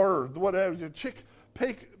Thor or whatever.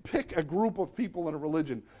 Pick a group of people in a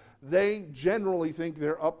religion. They generally think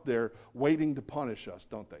they're up there waiting to punish us,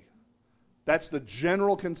 don't they? That's the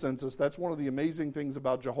general consensus. That's one of the amazing things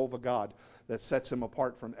about Jehovah God that sets him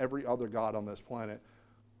apart from every other god on this planet,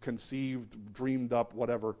 conceived, dreamed up,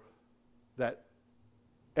 whatever, that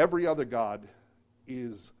every other god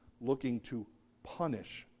is looking to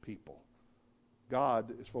punish people.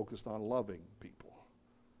 God is focused on loving people.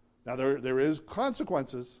 Now, there is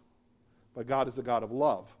consequences, but God is a God of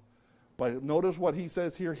love. But notice what he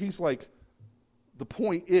says here. He's like, the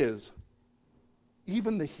point is,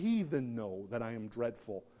 even the heathen know that I am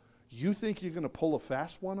dreadful. You think you're going to pull a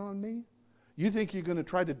fast one on me? You think you're going to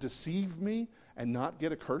try to deceive me and not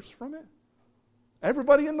get a curse from it?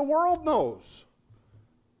 Everybody in the world knows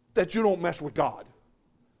that you don't mess with God.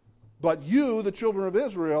 But you, the children of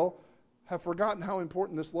Israel, have forgotten how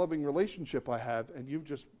important this loving relationship I have, and you've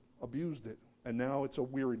just abused it. And now it's a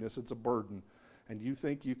weariness, it's a burden. And you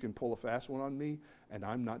think you can pull a fast one on me, and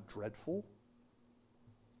I'm not dreadful?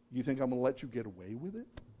 You think I'm going to let you get away with it?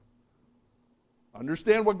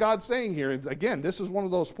 Understand what God's saying here. And again, this is one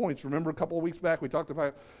of those points. Remember a couple of weeks back we talked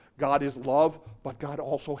about God is love, but God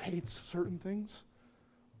also hates certain things.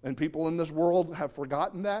 And people in this world have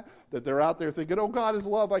forgotten that they're out there thinking, oh, God is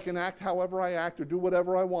love. I can act however I act or do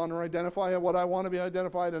whatever I want or identify what I want to be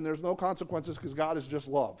identified, and there's no consequences because God is just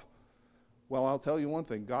love. Well, I'll tell you one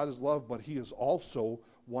thing. God is love, but he is also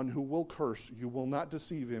one who will curse. You will not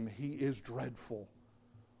deceive him. He is dreadful.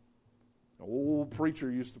 An old preacher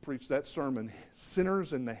used to preach that sermon,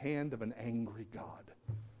 sinners in the hand of an angry God.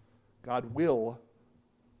 God will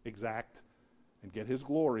exact and get his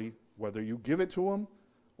glory, whether you give it to him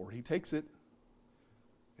or he takes it.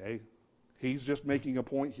 Okay? He's just making a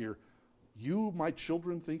point here. You, my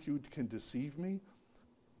children, think you can deceive me?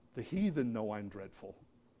 The heathen know I'm dreadful.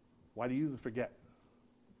 Why do you forget?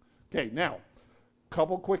 Okay, now,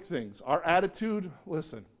 couple quick things. Our attitude,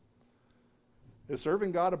 listen, is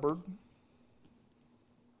serving God a burden?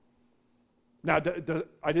 Now,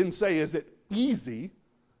 I didn't say, is it easy?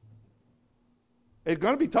 It's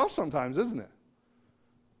going to be tough sometimes, isn't it?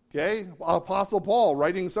 Okay, Apostle Paul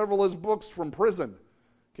writing several of his books from prison.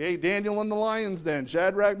 Okay, Daniel in the lion's den,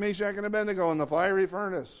 Shadrach, Meshach, and Abednego in the fiery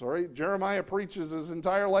furnace. All right, Jeremiah preaches his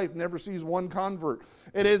entire life, never sees one convert.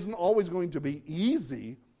 It isn't always going to be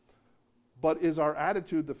easy, but is our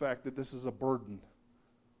attitude the fact that this is a burden?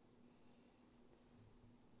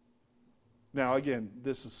 Now, again,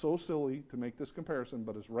 this is so silly to make this comparison,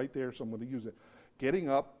 but it's right there, so I'm going to use it. Getting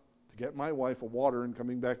up to get my wife a water and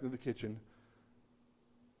coming back to the kitchen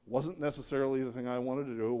wasn't necessarily the thing I wanted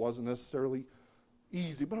to do. It wasn't necessarily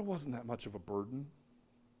easy, but it wasn't that much of a burden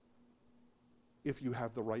if you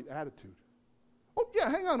have the right attitude. Oh, yeah,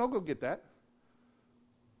 hang on, I'll go get that.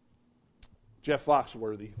 Jeff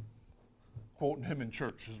Foxworthy, quoting him in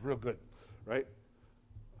church, is real good, right?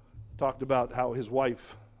 Talked about how his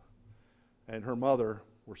wife and her mother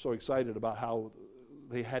were so excited about how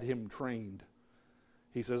they had him trained.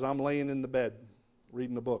 He says, I'm laying in the bed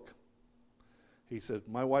reading a book. He said,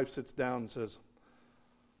 my wife sits down and says,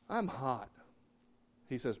 I'm hot.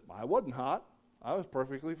 He says, I wasn't hot. I was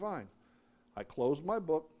perfectly fine. I closed my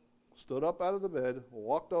book, stood up out of the bed,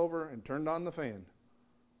 walked over and turned on the fan,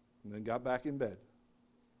 and then got back in bed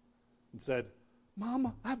and said,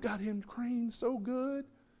 Mama, I've got him trained so good.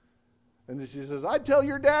 And then she says, I'd tell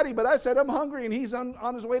your daddy, but I said I'm hungry and he's on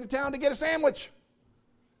his way to town to get a sandwich.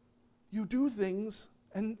 You do things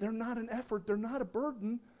and they're not an effort, they're not a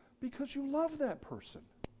burden because you love that person.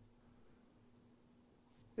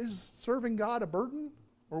 Is serving God a burden?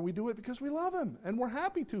 Or we do it because we love him and we're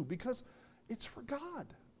happy to because it's for God.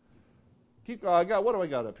 What do I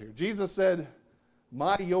got up here? Jesus said,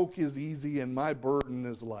 my yoke is easy and my burden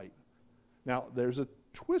is light. Now, there's a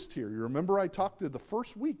twist here. You remember I talked to the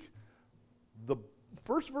first week. The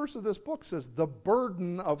first verse of this book says, the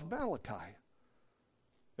burden of Malachi.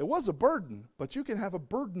 It was a burden, but you can have a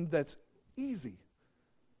burden that's easy.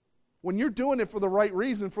 When you're doing it for the right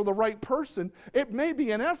reason, for the right person, it may be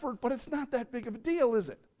an effort, but it's not that big of a deal, is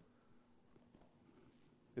it?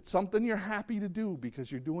 It's something you're happy to do because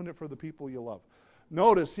you're doing it for the people you love.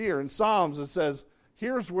 Notice here in Psalms it says,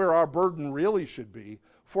 here's where our burden really should be.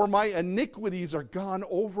 For my iniquities are gone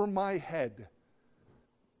over my head.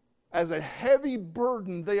 As a heavy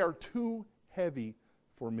burden, they are too heavy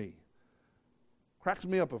for me. Cracks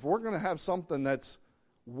me up. If we're going to have something that's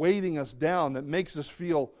weighting us down, that makes us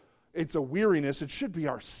feel it's a weariness, it should be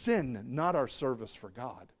our sin, not our service for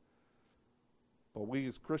God. But we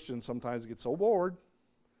as Christians sometimes get so bored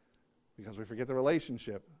because we forget the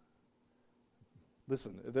relationship.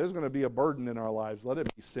 Listen, if there's going to be a burden in our lives, let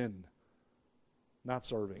it be sin, not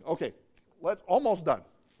serving. Okay, almost done.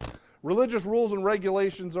 Religious rules and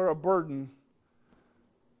regulations are a burden.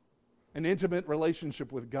 An intimate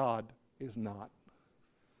relationship with God is not.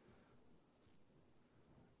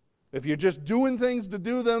 If you're just doing things to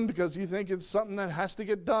do them because you think it's something that has to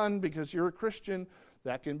get done because you're a Christian,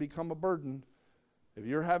 that can become a burden. If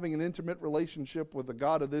you're having an intimate relationship with the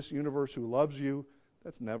God of this universe who loves you,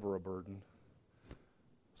 that's never a burden.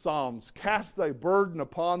 Psalms, cast thy burden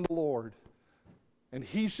upon the Lord, and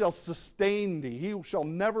he shall sustain thee. He shall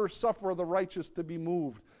never suffer the righteous to be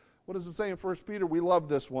moved. What does it say in 1 Peter? We love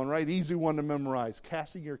this one, right? Easy one to memorize.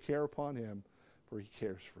 Casting your care upon him, for he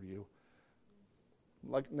cares for you.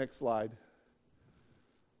 Next slide.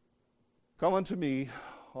 Come unto me,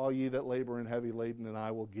 all ye that labor and heavy laden, and I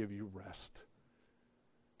will give you rest.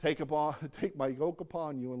 Take my yoke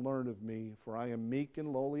upon you and learn of me, for I am meek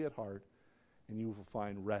and lowly at heart, and you will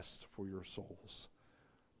find rest for your souls.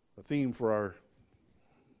 The theme for our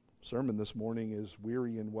sermon this morning is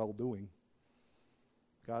weary and well-doing.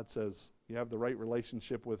 God says, you have the right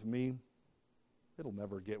relationship with me, it'll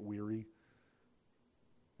never get weary.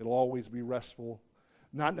 It'll always be restful.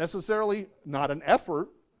 Not necessarily, not an effort.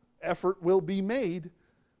 Effort will be made.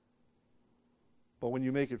 But when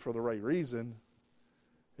you make it for the right reason,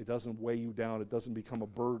 it doesn't weigh you down. It doesn't become a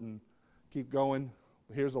burden. Keep going.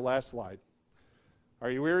 Here's the last slide.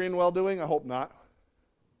 Are you weary and well-doing? I hope not.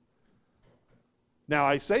 Now,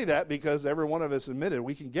 I say that because every one of us admitted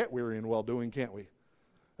we can get weary and well-doing, can't we?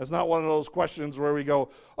 That's not one of those questions where we go,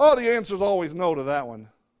 oh, the answer's always no to that one.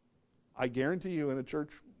 I guarantee you in a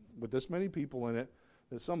church with this many people in it,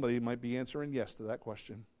 that somebody might be answering yes to that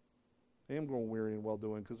question. I am growing weary and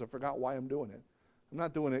well-doing because I forgot why I'm doing it. I'm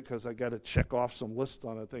not doing it because I got to check off some list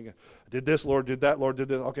on a thing. I did this, Lord, did that, Lord, did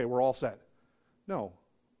this. Okay, we're all set. No,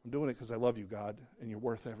 I'm doing it because I love you, God, and you're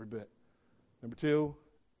worth every bit. Number two,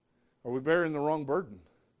 are we bearing the wrong burden?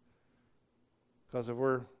 Because if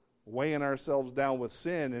we're weighing ourselves down with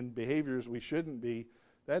sin and behaviors we shouldn't be,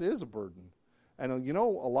 that is a burden. And a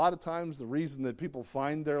lot of times the reason that people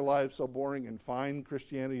find their lives so boring and find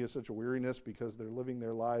Christianity as such a weariness because they're living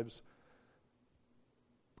their lives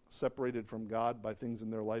separated from God by things in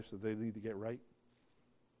their lives that they need to get right.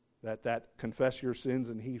 That confess your sins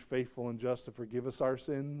and He's faithful and just to forgive us our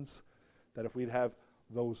sins. That if we'd have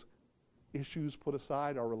those issues put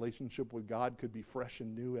aside, our relationship with God could be fresh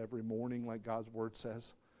and new every morning like God's Word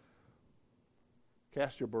says.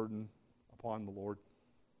 Cast your burden upon the Lord.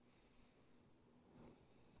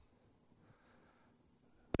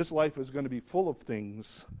 This life is going to be full of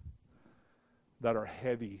things that are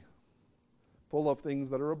heavy, full of things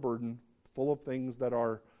that are a burden, full of things that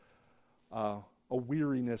are a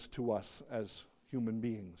weariness to us as human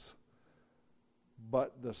beings.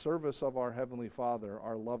 But the service of our Heavenly Father,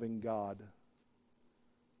 our loving God,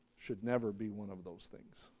 should never be one of those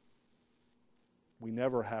things. We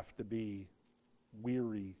never have to be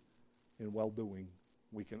weary in well-doing.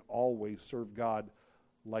 We can always serve God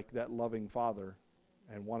like that loving Father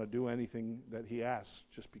and want to do anything that He asks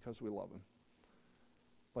just because we love Him.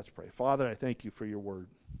 Let's pray. Father, I thank You for Your word.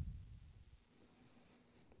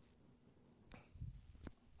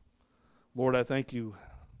 Lord, I thank You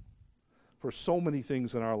for so many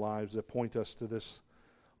things in our lives that point us to this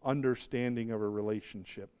understanding of a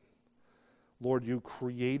relationship. Lord, You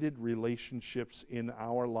created relationships in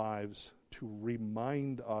our lives to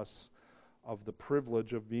remind us of the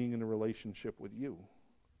privilege of being in a relationship with You.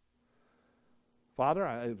 Father,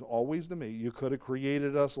 it's always to me, You could have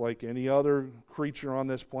created us like any other creature on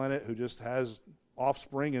this planet who just has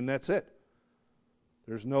offspring and that's it.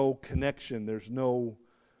 There's no connection. There's no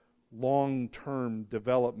long-term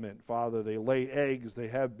development. Father, they lay eggs, they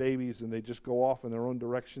have babies, and they just go off in their own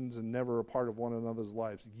directions and never a part of one another's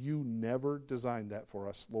lives. You never designed that for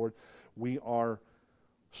us, Lord. We are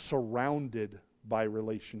surrounded by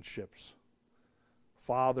relationships.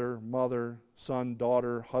 Father, mother, son,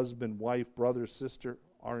 daughter, husband, wife, brother, sister.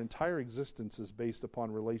 Our entire existence is based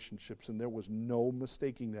upon relationships, and there was no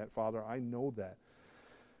mistaking that, Father. I know that.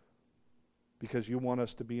 Because You want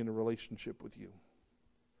us to be in a relationship with You.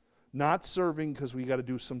 Not serving because we got to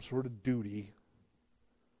do some sort of duty.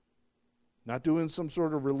 Not doing some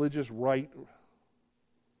sort of religious rite.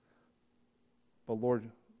 But Lord,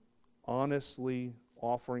 honestly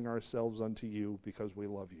offering ourselves unto You because we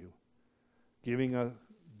love You.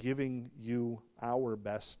 Giving You our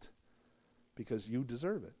best because You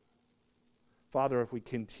deserve it. Father, if we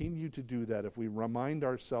continue to do that, if we remind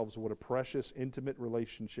ourselves what a precious, intimate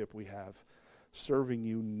relationship we have, serving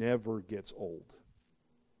You never gets old.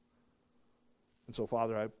 And so,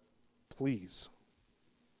 Father, please,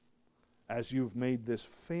 as You've made this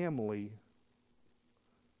family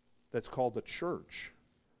that's called a church,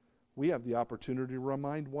 we have the opportunity to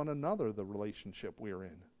remind one another the relationship we are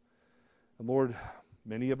in. And Lord,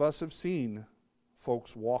 many of us have seen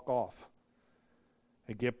folks walk off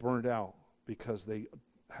and get burned out because they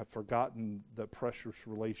have forgotten the precious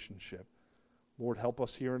relationship. Lord, help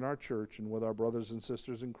us here in our church and with our brothers and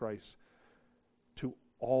sisters in Christ to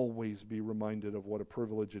always be reminded of what a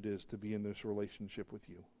privilege it is to be in this relationship with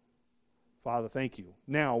You. Father, thank You.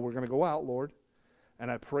 Now we're going to go out, Lord, and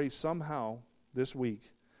I pray somehow this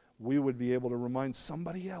week we would be able to remind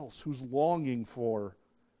somebody else who's longing for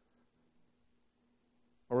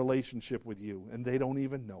a relationship with You, and they don't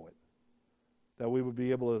even know it. That we would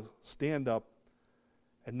be able to stand up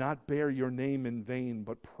and not bear Your name in vain,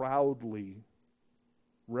 but proudly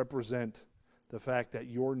represent the fact that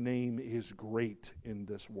Your name is great in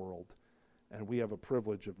this world, and we have a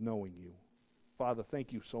privilege of knowing You. Father,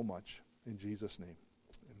 thank You so much. In Jesus' name.